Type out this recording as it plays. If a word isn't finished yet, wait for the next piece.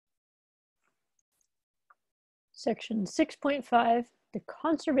Section 6.5, the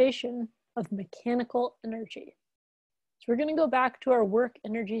conservation of mechanical energy. So we're going to go back to our work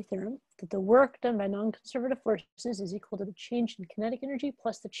energy theorem, that the work done by non-conservative forces is equal to the change in kinetic energy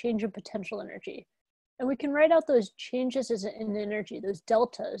plus the change in potential energy. And we can write out those changes in energy, those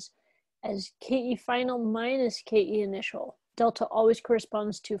deltas, as KE final minus KE initial. Delta always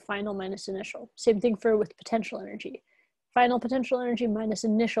corresponds to final minus initial. Same thing with potential energy. Final potential energy minus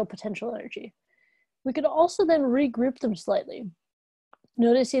initial potential energy. We could also then regroup them slightly,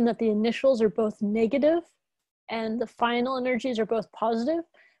 noticing that the initials are both negative and the final energies are both positive.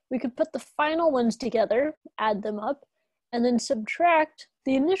 We could put the final ones together, add them up, and then subtract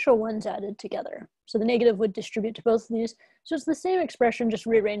the initial ones added together. So the negative would distribute to both of these. So it's the same expression, just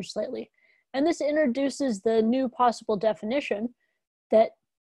rearranged slightly. And this introduces the new possible definition that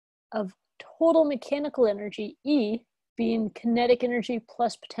of total mechanical energy, E, being kinetic energy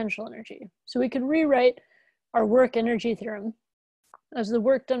plus potential energy. So we could rewrite our work energy theorem as the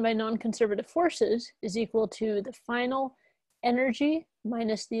work done by non-conservative forces is equal to the final energy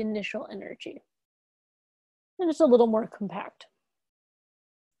minus the initial energy. And it's a little more compact.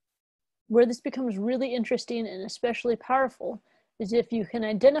 Where this becomes really interesting and especially powerful is if you can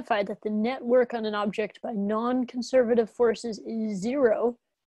identify that the net work on an object by non-conservative forces is 0,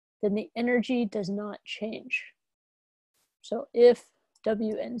 then the energy does not change. So if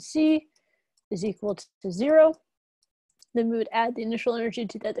WNC is equal to 0, then we would add the initial energy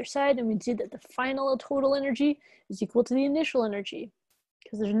to the other side, and we'd see that the final total energy is equal to the initial energy,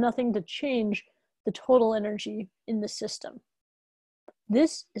 because there's nothing to change the total energy in the system.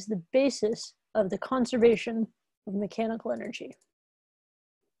 This is the basis of the conservation of mechanical energy.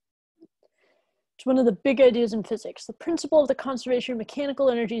 It's one of the big ideas in physics. The principle of the conservation of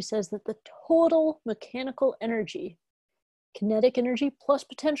mechanical energy says that the total mechanical energy, kinetic energy plus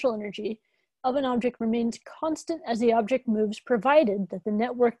potential energy, of an object remains constant as the object moves, provided that the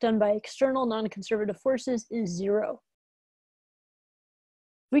net work done by external non-conservative forces is 0.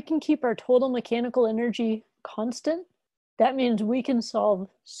 If we can keep our total mechanical energy constant, that means we can solve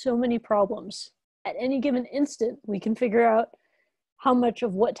so many problems. At any given instant, we can figure out how much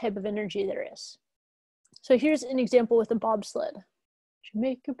of what type of energy there is. So here's an example with a bobsled.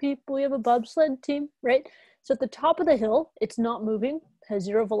 Jamaica people, we have a bobsled team, right? So at the top of the hill, it's not moving, has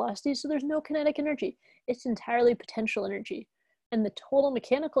 0 velocity, so there's no kinetic energy. It's entirely potential energy. And the total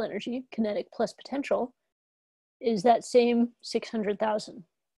mechanical energy, kinetic plus potential, is that same 600,000.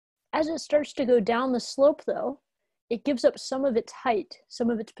 As it starts to go down the slope though, it gives up some of its height,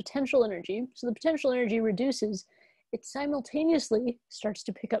 some of its potential energy. So the potential energy reduces. It simultaneously starts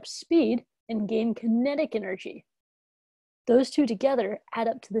to pick up speed and gain kinetic energy. Those two together add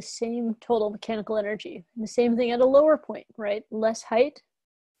up to the same total mechanical energy. And the same thing at a lower point, right? Less height,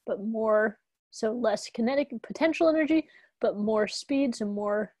 but more, so less kinetic potential energy, but more speed, so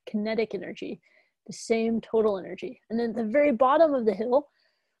more kinetic energy. The same total energy. And then at the very bottom of the hill,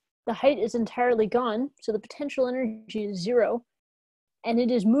 the height is entirely gone, so the potential energy is 0, and it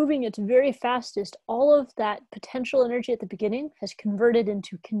is moving its very fastest. All of that potential energy at the beginning has converted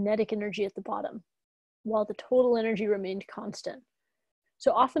into kinetic energy at the bottom, while the total energy remained constant. So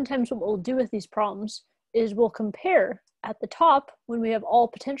oftentimes what we'll do with these problems is we'll compare at the top when we have all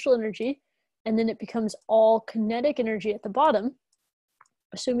potential energy, and then it becomes all kinetic energy at the bottom,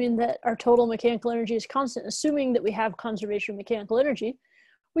 assuming that our total mechanical energy is constant, assuming that we have conservation of mechanical energy,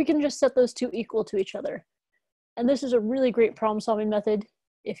 we can just set those two equal to each other. And this is a really great problem-solving method.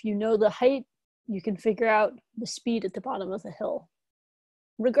 If you know the height, you can figure out the speed at the bottom of the hill,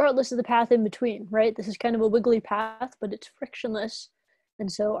 regardless of the path in between, right? This is kind of a wiggly path, but it's frictionless.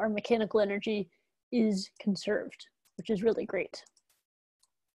 And so our mechanical energy is conserved, which is really great.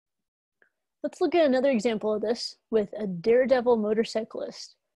 Let's look at another example of this with a daredevil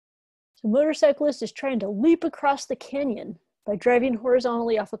motorcyclist. So a motorcyclist is trying to leap across the canyon by driving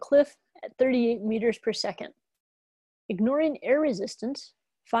horizontally off a cliff at 38 meters per second. Ignoring air resistance,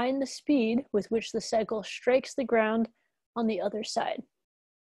 find the speed with which the cycle strikes the ground on the other side.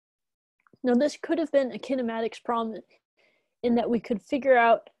 Now this could have been a kinematics problem in that we could figure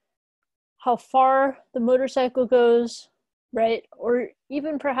out how far the motorcycle goes, right? Or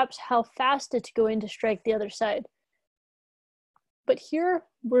even perhaps how fast it's going to strike the other side. But here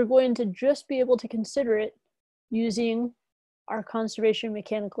we're going to just be able to consider it using our conservation of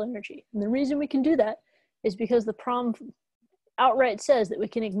mechanical energy. And the reason we can do that is because the problem outright says that we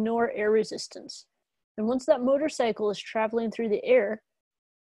can ignore air resistance. And once that motorcycle is traveling through the air,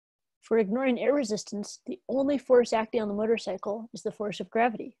 for ignoring air resistance, the only force acting on the motorcycle is the force of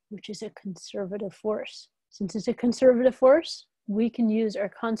gravity, which is a conservative force. Since it's a conservative force, we can use our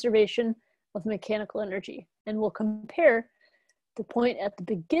conservation of mechanical energy. And we'll compare the point at the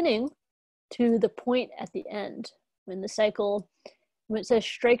beginning to the point at the end. When the cycle, when it says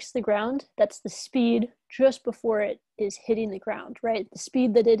strikes the ground, that's the speed just before it is hitting the ground, right? The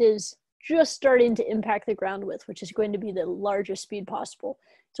speed that it is just starting to impact the ground with, which is going to be the largest speed possible.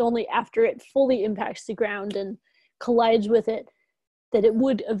 It's only after it fully impacts the ground and collides with it that it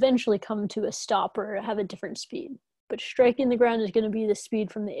would eventually come to a stop or have a different speed. But striking the ground is going to be the speed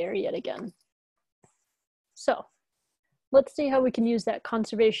from the air yet again. So let's see how we can use that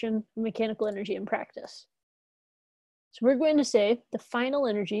conservation of mechanical energy in practice. So we're going to say the final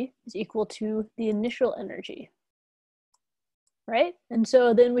energy is equal to the initial energy, right? And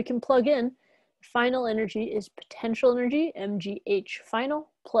so then we can plug in final energy is potential energy, mgh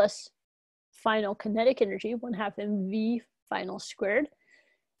final, plus final kinetic energy, 1/2 mv final squared.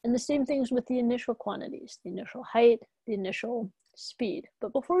 And the same things with the initial quantities, the initial height, the initial speed.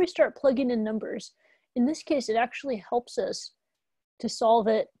 But before we start plugging in numbers, in this case, it actually helps us to solve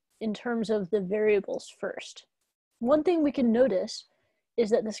it in terms of the variables first. One thing we can notice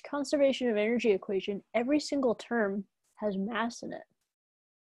is that this conservation of energy equation, every single term has mass in it.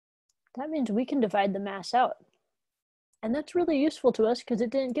 That means we can divide the mass out. And that's really useful to us because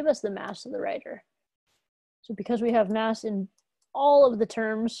it didn't give us the mass of the writer. So because we have mass in all of the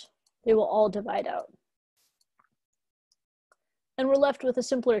terms, they will all divide out. And we're left with a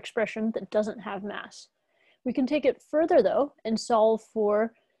simpler expression that doesn't have mass. We can take it further though and solve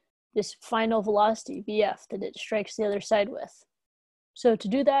for this final velocity, VF, that it strikes the other side with. So to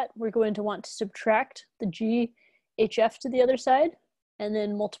do that, we're going to want to subtract the GHF to the other side and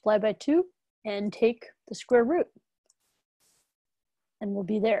then multiply by 2 and take the square root. And we'll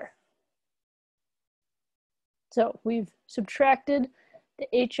be there. So we've subtracted the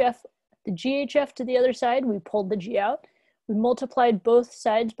GHF to the other side. We pulled the G out. We multiplied both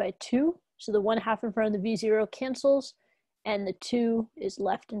sides by 2. So the 1/2 in front of the V0 cancels, and the 2 is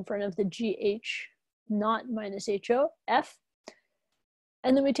left in front of the GH naught minus HO, F.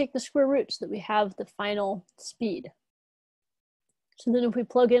 And then we take the square root so that we have the final speed. So then if we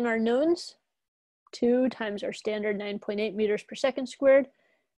plug in our knowns, 2 times our standard 9.8 meters per second squared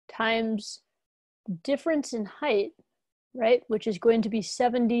times the difference in height, right, which is going to be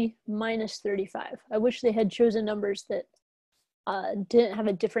 70 minus 35. I wish they had chosen numbers that didn't have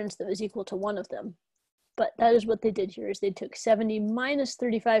a difference that was equal to one of them. But that is what they did here, is they took 70 minus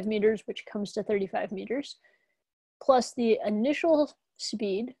 35 meters, which comes to 35 meters, plus the initial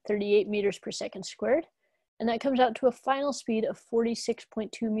speed, 38 meters per second squared, and that comes out to a final speed of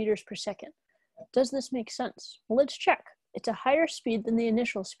 46.2 meters per second. Does this make sense? Well, let's check. It's a higher speed than the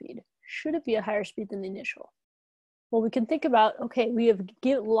initial speed. Should it be a higher speed than the initial? Well, we can think about, okay, we have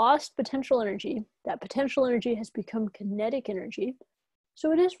lost potential energy. That potential energy has become kinetic energy.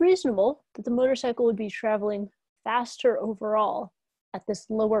 So it is reasonable that the motorcycle would be traveling faster overall at this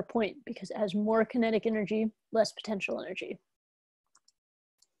lower point because it has more kinetic energy, less potential energy.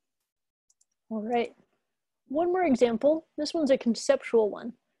 All right, one more example. This one's a conceptual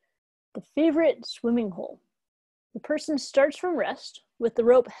one. The favorite swimming hole. The person starts from rest with the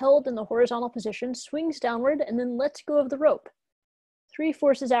rope held in the horizontal position, swings downward, and then lets go of the rope. 3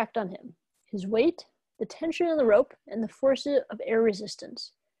 forces act on him: his weight, the tension in the rope, and the forces of air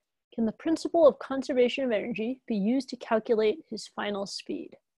resistance. Can the principle of conservation of energy be used to calculate his final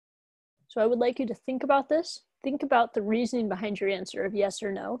speed? So I would like you to think about this. Think about the reasoning behind your answer of yes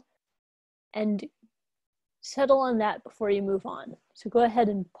or no, and settle on that before you move on. So go ahead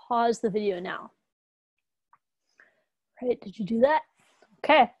and pause the video now. Right, did you do that?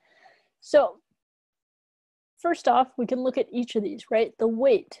 Okay, so first off, we can look at each of these, right? The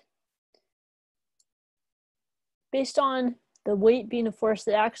weight. Based on the weight being a force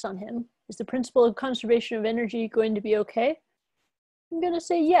that acts on him, is the principle of conservation of energy going to be okay? I'm going to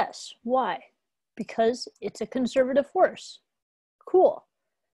say yes. Why? Because it's a conservative force. Cool.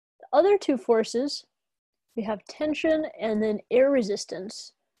 The other 2 forces, we have tension and then air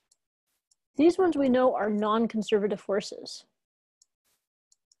resistance. These ones we know are non-conservative forces,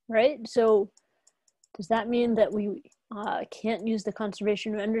 right? So does that mean that we can't use the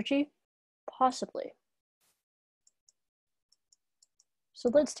conservation of energy? Possibly. So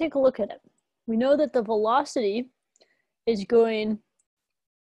let's take a look at it. We know that the velocity is going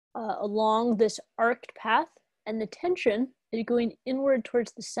along this arced path, and the tension is going inward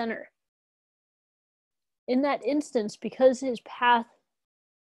towards the center. In that instance, because his path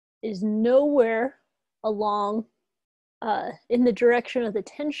is nowhere along in the direction of the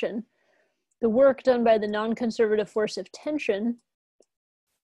tension, the work done by the non-conservative force of tension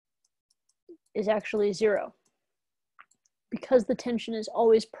is actually 0. because the tension is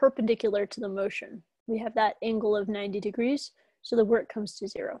always perpendicular to the motion. We have that angle of 90 degrees, so the work comes to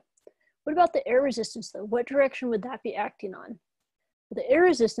 0. What about the air resistance though? What direction would that be acting on? The air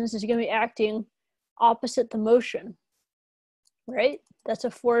resistance is going to be acting opposite the motion, right? That's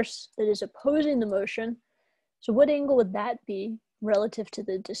a force that is opposing the motion. So what angle would that be relative to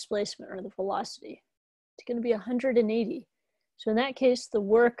the displacement or the velocity? It's going to be 180. So in that case, the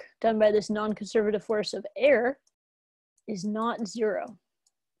work done by this non-conservative force of air is not 0.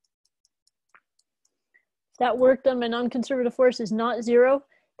 If that work done by non-conservative force is not 0,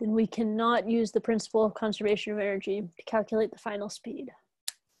 then we cannot use the principle of conservation of energy to calculate the final speed.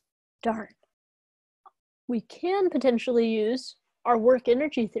 Darn. We can potentially use our work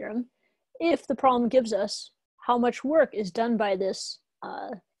energy theorem if the problem gives us how much work is done by this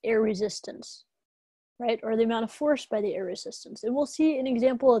air resistance, right? Or the amount of force by the air resistance. And we'll see an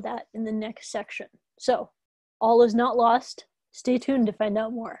example of that in the next section. So all is not lost. Stay tuned to find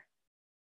out more.